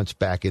 He wants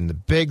back in the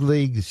big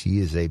leagues. He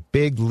is a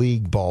big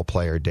league ball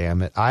player,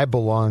 damn it. I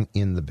belong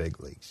in the big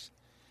leagues.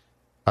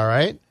 All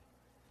right?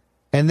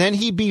 And then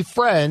he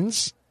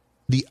befriends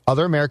the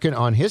other American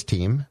on his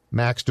team,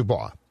 Max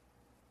Dubois.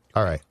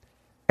 All right.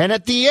 And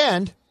at the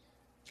end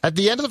of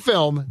the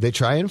film, they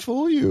try and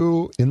fool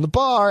you in the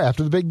bar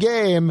after the big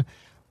game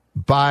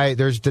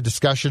there's the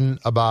discussion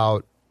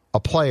about a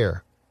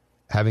player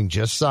having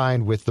just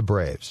signed with the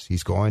Braves.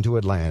 He's going to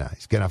Atlanta.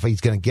 He's going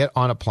to get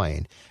on a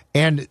plane.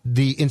 And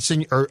the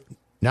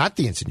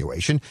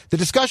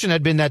discussion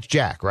had been that's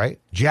Jack, right?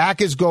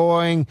 Jack is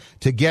going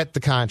to get the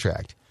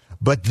contract.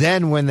 But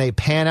then when they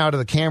pan out of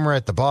the camera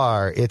at the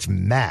bar, it's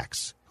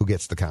Max who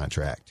gets the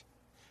contract.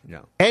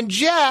 Yeah. And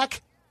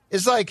Jack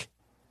is like,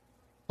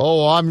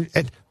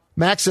 and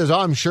Max says,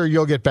 I'm sure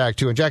you'll get back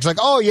too. And Jack's like,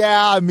 oh,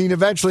 yeah, I mean,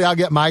 eventually I'll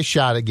get my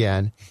shot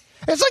again.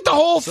 It's like the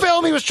whole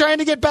film he was trying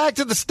to get back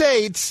to the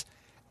States.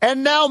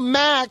 And now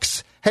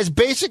Max has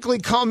basically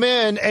come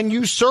in and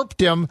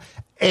usurped him,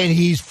 and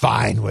he's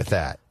fine with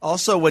that.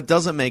 Also, what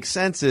doesn't make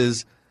sense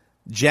is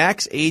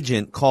Jack's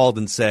agent called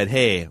and said,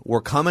 hey,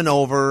 we're coming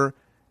over.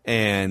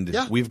 And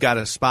we've got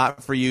a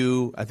spot for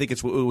you. I think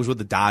it was with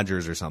the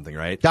Dodgers or something,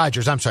 right?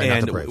 Dodgers, I'm sorry,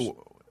 not the Braves.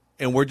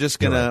 And we're just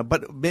going to –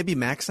 but maybe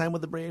Max signed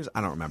with the Braves?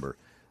 I don't remember.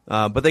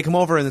 But they come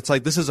over and it's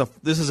like, this is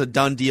a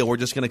done deal. We're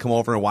just going to come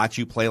over and watch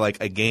you play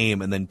like a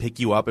game and then pick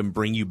you up and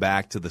bring you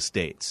back to the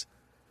States.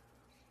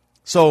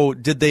 So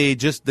did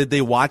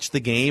they watch the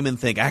game and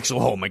think,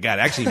 actually, oh, my God,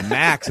 actually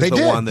Max is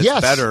the one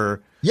that's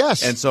better.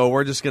 Yes. And so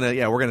we're just going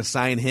to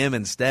sign him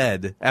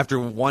instead after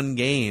one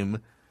game.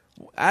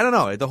 I don't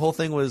know. The whole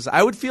thing was.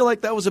 I would feel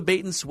like that was a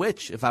bait and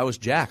switch if I was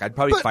Jack. I'd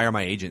probably fire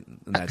my agent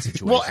in that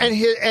situation. Well,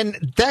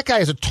 and that guy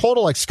is a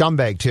total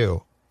scumbag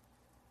too.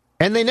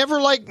 And they never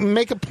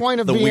make a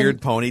point of the being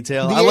weird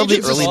ponytail. I love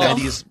the early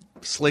 '90s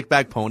slick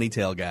back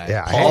ponytail guy.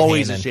 Yeah,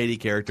 always Heyman. a shady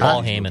character.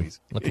 Paul Heyman,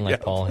 looking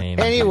like Paul Heyman.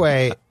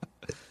 Anyway,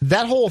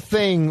 that whole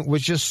thing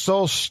was just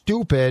so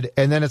stupid.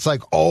 And then it's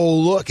like, oh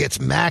look,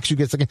 it's Max who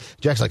gets the.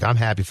 Jack's like, I'm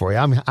happy for you.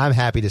 I'm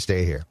happy to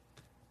stay here.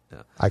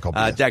 Yeah. I call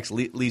Jack's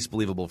least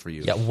believable for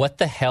you. Yeah, what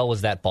the hell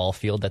was that ball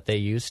field that they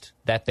used?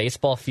 That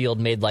baseball field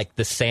made like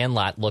the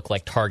Sandlot look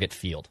like Target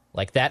Field.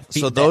 Like that.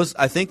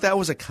 I think that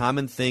was a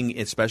common thing,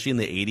 especially in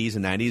the 80s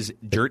and 90s,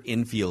 dirt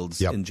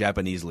infields in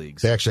Japanese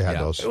leagues. They actually had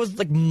those. It was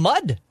like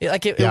mud.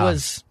 It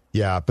was.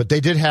 Yeah, but they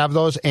did have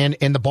those, and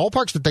the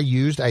ballparks that they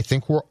used, I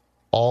think, were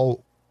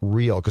all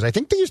real because I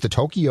think they used the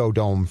Tokyo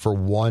Dome for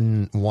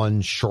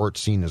one short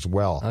scene as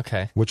well.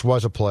 Okay, which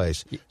was a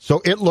place.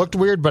 So it looked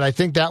weird, but I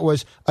think that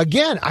was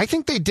again. I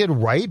think they did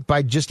right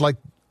by just like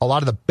a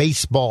lot of the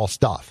baseball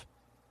stuff.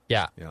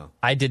 Yeah.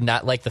 I did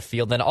not like the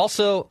field. And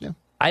also,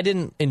 I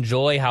didn't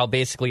enjoy how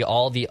basically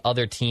all the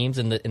other teams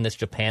in this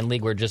Japan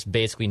league were just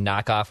basically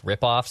knockoff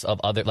ripoffs of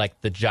other,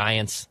 like the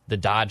Giants, the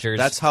Dodgers.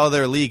 That's how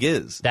their league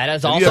is. That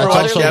is Have also you ever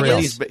watched other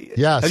Japanese?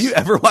 Yes. Have you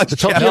ever watched the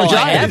Tokyo Japanese? No,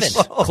 I Giants?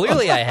 haven't.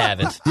 Clearly, I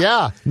haven't.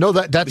 Yeah, no,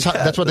 that's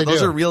what they do.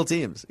 Those are real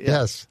teams. Yeah.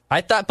 Yes, I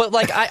thought, but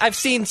like I've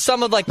seen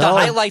some of like the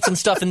highlights and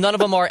stuff, and none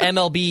of them are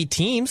MLB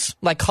teams,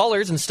 like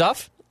colors and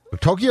stuff. The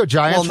Tokyo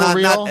Giants were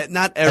real.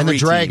 Not every and the team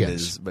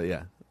Dragons. is, but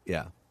yeah.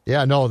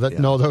 Yeah, no,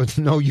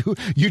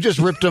 you just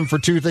ripped them for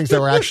two things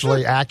that were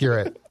actually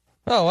accurate.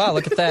 Oh wow,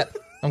 look at that!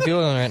 I'm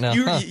Googling right now.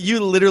 You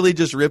literally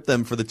just ripped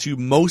them for the two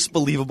most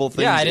believable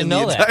things I didn't in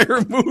know the that.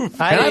 entire movie.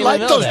 I like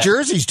those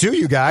jerseys too,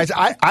 you guys.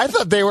 I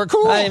thought they were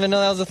cool. I didn't even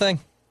know that was a thing.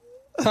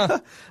 Huh.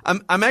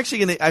 I'm actually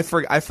gonna. I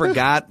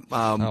forgot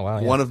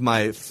one of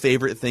my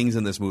favorite things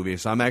in this movie.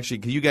 So I'm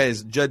actually. You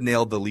guys, Judd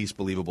nailed the least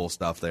believable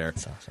stuff there.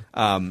 That's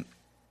awesome.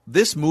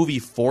 This movie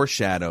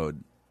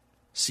foreshadowed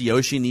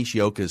Tsuyoshi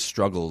Nishioka's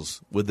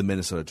struggles with the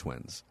Minnesota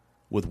Twins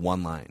with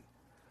one line.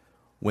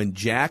 when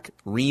Jack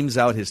reams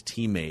out his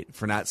teammate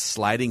for not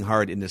sliding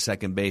hard into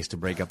second base to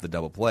break up the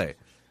double play.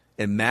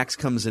 And Max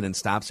comes in and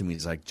stops him.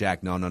 He's like,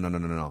 Jack,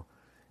 no.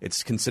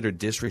 It's considered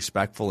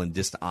disrespectful and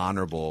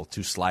dishonorable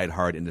to slide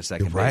hard into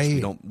second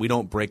base. We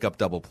don't break up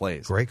double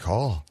plays. Great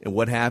call. And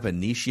what happened?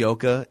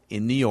 Nishioka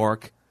in New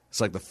York,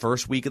 it's like the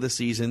first week of the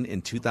season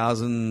in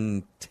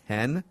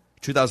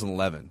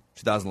 2011.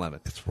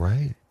 That's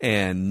right.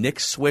 And Nick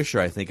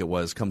Swisher, I think it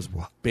was, comes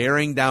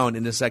bearing down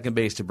into second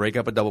base to break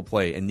up a double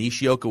play. And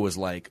Nishioka was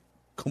like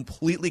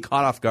completely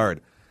caught off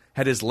guard,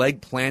 had his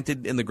leg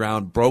planted in the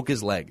ground, broke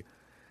his leg.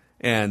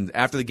 And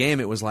after the game,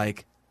 it was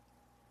like,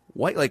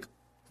 what? Like,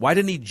 why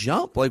didn't he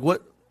jump? Like,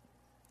 what?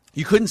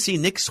 You couldn't see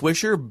Nick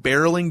Swisher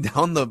barreling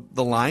down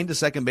the line to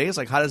second base?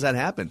 Like, how does that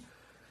happen?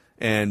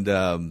 And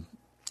a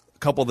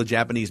couple of the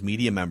Japanese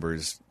media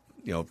members,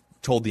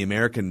 told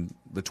the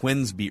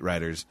Twins beat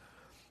writers,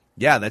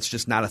 yeah, that's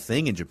just not a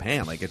thing in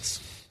Japan. Like,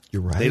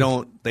 you're right.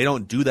 They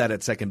don't do that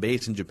at second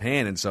base in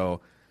Japan. And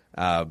so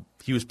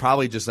he was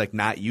probably just like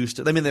not used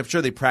to. I mean, I'm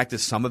sure they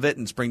practiced some of it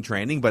in spring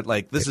training, but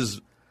like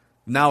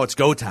now it's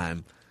go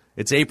time.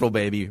 It's April,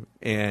 baby,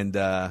 and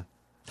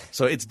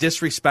so it's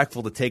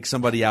disrespectful to take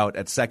somebody out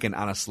at second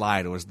on a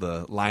slide. Was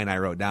the line I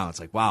wrote down. It's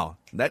like, wow,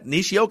 that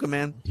Nishioka,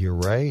 man. You're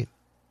right.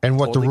 And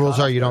what Totally the rules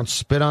caught are, you don't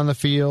spit on the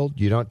field.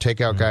 You don't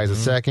take out guys at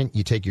second.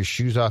 You take your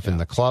shoes off in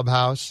the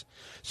clubhouse.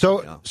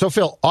 So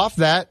Phil, off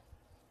that,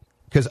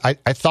 because I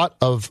thought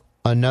of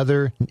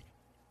another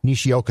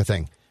Nishioka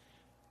thing.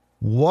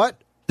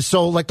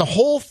 So like the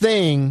whole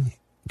thing,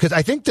 because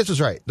I think this is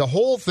right. The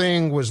whole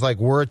thing was like,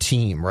 we're a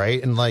team,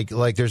 right? And like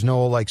there's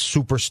no like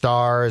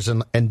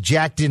superstars, and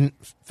Jack didn't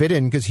fit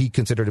in because he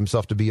considered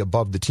himself to be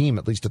above the team,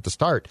 at least at the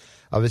start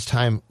of his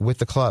time with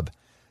the club.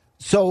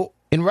 So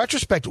in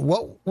retrospect,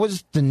 what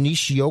was the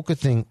Nishioka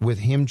thing with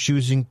him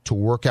choosing to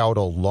work out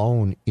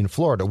alone in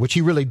Florida, which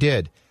he really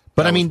did?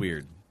 But that was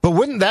weird. But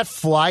wouldn't that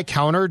fly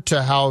counter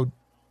to how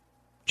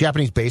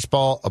Japanese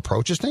baseball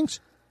approaches things?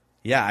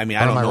 Yeah, I mean,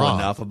 I don't know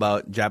enough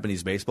about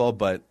Japanese baseball,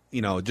 but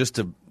just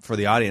for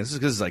the audience,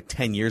 because it's like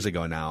 10 years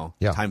ago now.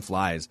 Yeah. Time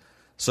flies.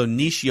 So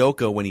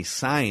Nishioka, when he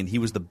signed, he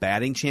was the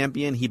batting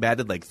champion. He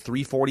batted like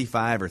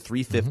 345 or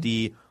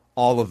 350.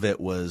 All of it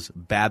was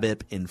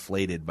BABIP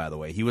inflated, by the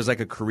way. He was like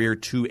a career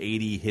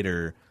 280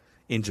 hitter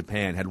in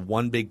Japan, had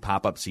one big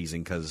pop-up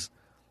season because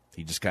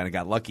he just kind of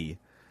got lucky.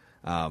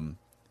 And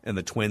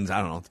the Twins,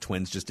 I don't know, the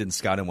Twins just didn't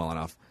scout him well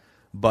enough.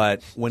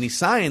 But when he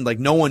signed, like,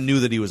 no one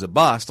knew that he was a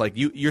bust. Like,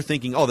 you're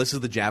thinking, oh, this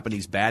is the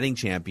Japanese batting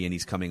champion.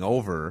 He's coming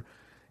over.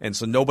 And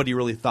so nobody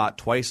really thought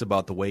twice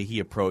about the way he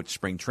approached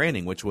spring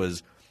training, which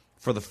was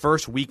for the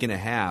first week and a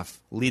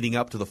half leading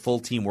up to the full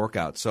team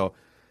workout. So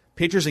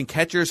pitchers and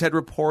catchers had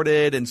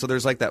reported, and so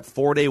there's like that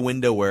 4-day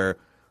window where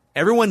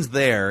everyone's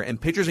there,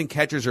 and pitchers and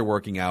catchers are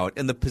working out,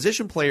 and the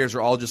position players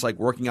are all just like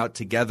working out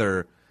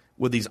together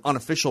with these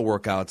unofficial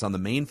workouts on the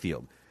main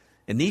field.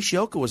 And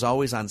Nishioka was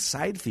always on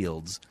side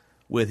fields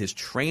with his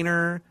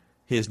trainer,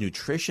 his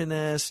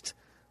nutritionist,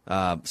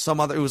 some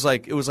other. It was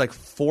like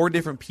 4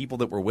 different people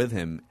that were with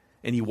him,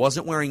 and he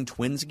wasn't wearing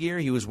Twins gear.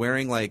 He was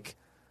wearing like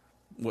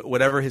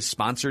whatever his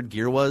sponsored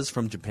gear was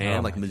from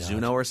Japan, like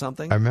Mizuno or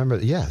something. I remember,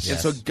 yes. And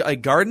so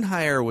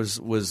Gardenhire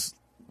was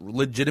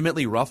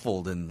legitimately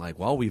ruffled, and like,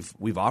 well,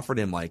 we've offered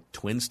him like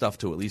Twin stuff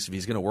to, at least if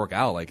he's going to work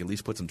out, like at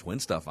least put some Twin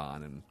stuff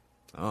on,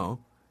 and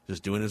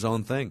just doing his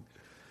own thing.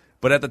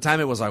 But at the time,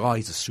 it was like, oh,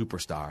 he's a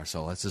superstar,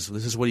 so this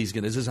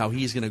is how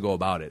he's gonna go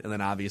about it. And then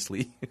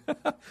obviously,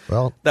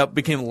 well, that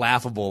became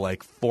laughable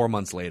like 4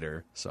 months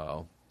later.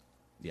 So,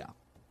 yeah,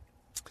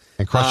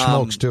 and crushed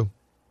smokes too.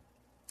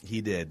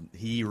 He did.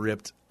 He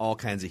ripped all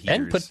kinds of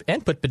heaters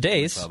and put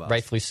bidets,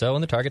 rightfully so,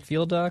 in the target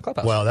field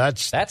clubhouse. Well,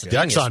 that's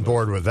Dax on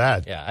board with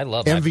that. Yeah, I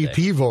love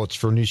MVP votes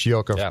for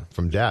Nishioka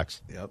from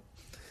Dax. Yep.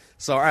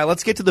 So, all right,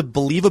 let's get to the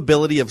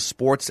believability of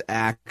sports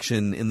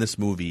action in this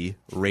movie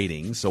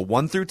rating. So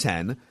 1 through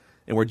 10.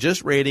 And we're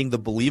just rating the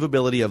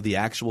believability of the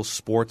actual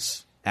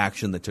sports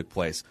action that took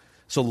place.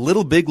 So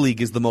Little Big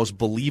League is the most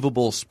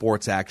believable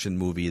sports action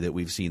movie that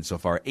we've seen so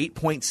far.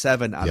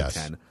 8.7 out of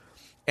 10.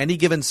 Any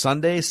Given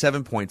Sunday,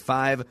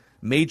 7.5.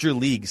 Major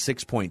League,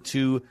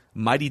 6.2.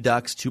 Mighty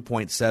Ducks,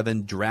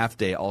 2.7. Draft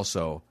Day,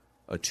 also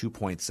a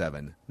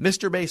 2.7.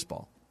 Mr.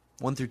 Baseball,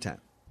 1 through 10.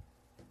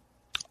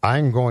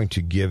 I'm going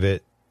to give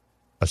it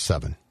a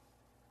 7.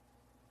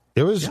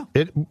 It was...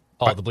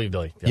 Oh, the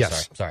believability.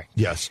 Yes. Sorry.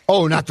 Yes.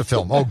 Oh, not the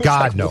film. Oh,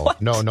 God, no.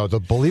 No.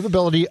 The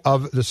believability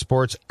of the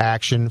sports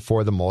action,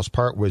 for the most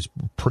part, was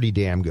pretty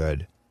damn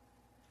good.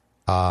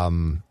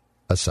 A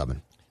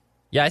 7.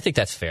 Yeah, I think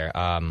that's fair.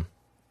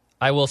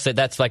 I will say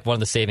that's like one of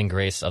the saving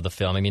grace of the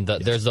film. I mean,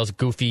 there's those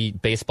goofy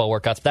baseball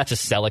workouts, but that's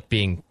just Selleck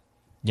being,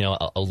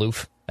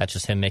 aloof. That's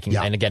just him making,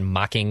 and again,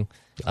 mocking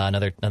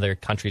another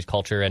country's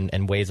culture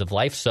and ways of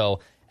life. So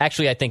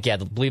actually, I think, the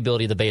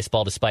believability of the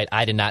baseball, despite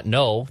I did not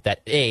know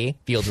that A,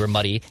 fields were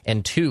muddy,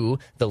 and 2,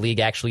 the league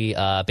actually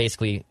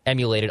basically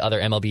emulated other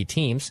MLB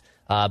teams.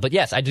 But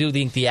yes, I do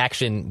think the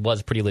action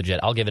was pretty legit.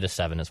 I'll give it a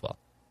 7 as well.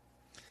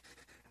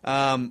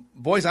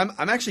 Boys, I'm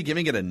actually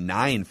giving it a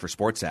 9 for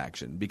sports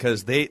action,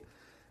 because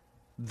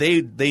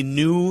they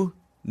knew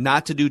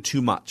not to do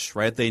too much,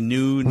 right? They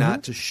knew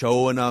not to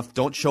show enough.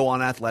 Don't show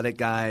unathletic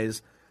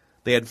guys.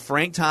 They had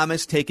Frank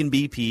Thomas taking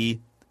BP,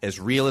 as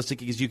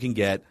realistic as you can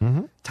get.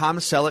 Tom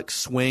Selleck's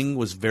swing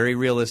was very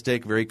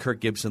realistic, very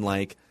Kirk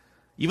Gibson-like.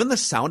 Even the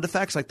sound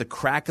effects, like the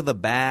crack of the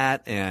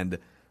bat and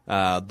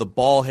the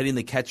ball hitting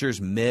the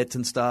catcher's mitt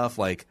and stuff,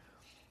 like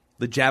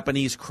the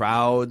Japanese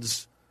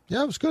crowds.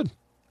 Yeah, it was good.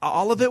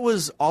 All of it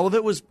was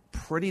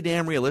pretty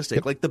damn realistic.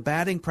 Yep. Like the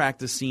batting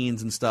practice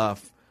scenes and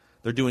stuff.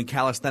 They're doing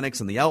calisthenics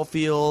in the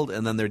outfield,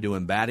 and then they're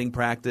doing batting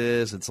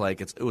practice. It's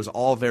like it was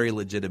all very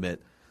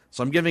legitimate.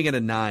 So I'm giving it a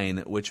 9,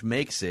 which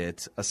makes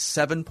it a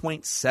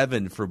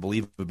 7.7 for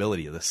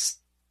believability, the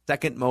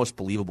second most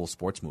believable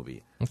sports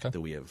movie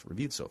that we have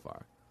reviewed so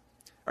far.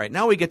 All right,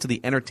 now we get to the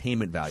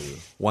entertainment value,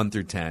 1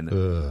 through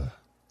 10.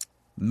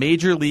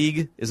 Major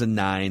League is a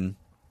 9.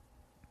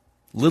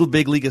 Little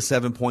Big League a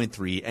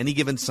 7.3. Any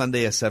Given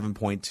Sunday a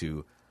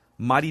 7.2.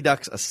 Mighty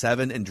Ducks a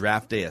 7, and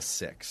Draft Day a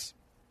 6.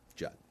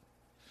 Judd.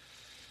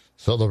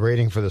 So the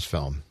rating for this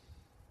film,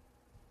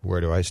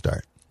 where do I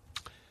start?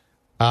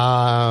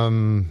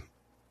 I'm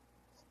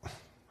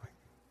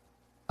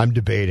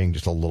debating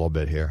just a little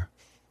bit here.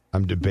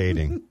 I'm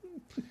debating.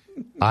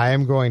 I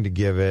am going to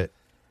give it,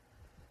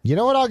 you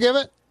know what I'll give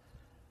it?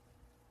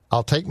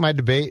 I'll take my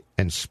debate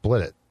and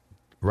split it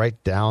right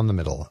down the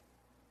middle.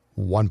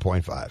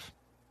 1.5.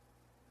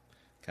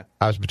 Okay.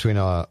 I was between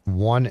a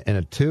 1 and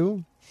a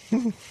 2.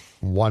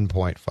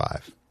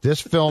 1.5.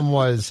 This film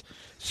was,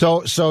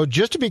 so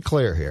just to be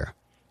clear here,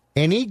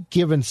 Any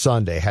Given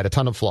Sunday had a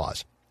ton of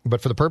flaws. But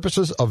for the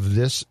purposes of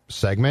this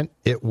segment,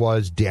 it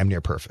was damn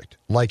near perfect.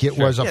 Like it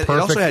was a perfect. It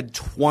also had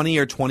 20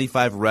 or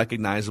 25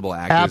 recognizable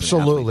actors.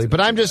 Absolutely. But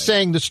I'm just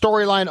saying the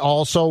storyline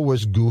also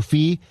was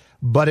goofy,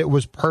 but it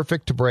was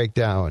perfect to break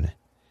down.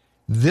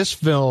 This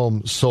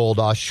film sold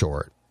us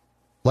short.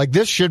 Like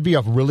this should be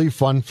a really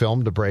fun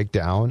film to break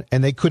down,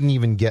 and they couldn't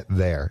even get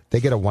there.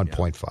 They get a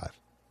 1.5.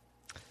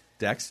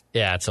 Dex?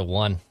 Yeah, it's a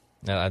 1.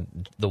 The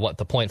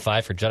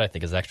 0.5 for Judd, I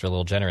think, is extra a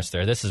little generous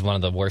there. This is one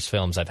of the worst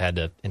films I've had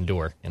to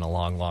endure in a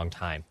long, long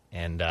time,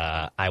 and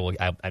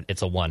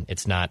it's a 1.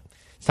 It's not.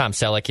 Tom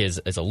Selleck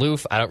is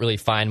aloof. I don't really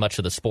find much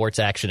of the sports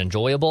action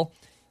enjoyable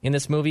in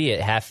this movie.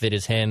 Half of it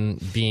is him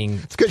being.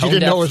 It's because you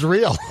didn't know it was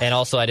real, and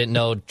also I didn't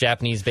know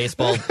Japanese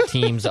baseball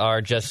teams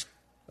are just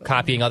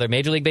copying other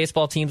Major League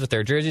Baseball teams with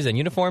their jerseys and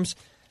uniforms.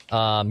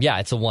 Yeah,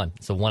 it's a 1.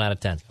 It's a 1 out of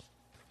 10.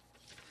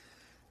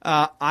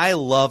 I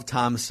love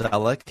Tom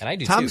Selleck. And I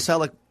do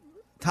too.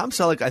 Tom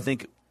Selleck, I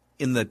think,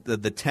 in the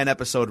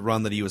 10-episode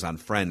run that he was on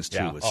Friends,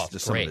 too, was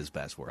just some of his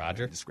best work.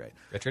 Roger. It's great.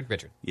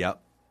 Richard.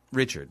 Yep.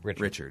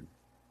 Richard.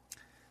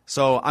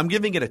 So I'm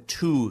giving it a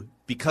 2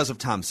 because of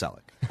Tom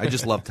Selleck. I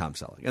just love Tom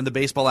Selleck. And the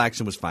baseball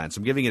action was fine, so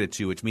I'm giving it a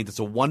 2, which means it's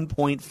a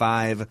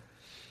 1.5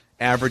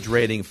 average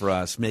rating for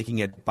us, making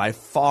it by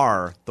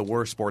far the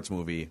worst sports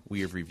movie we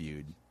have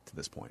reviewed to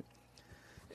this point.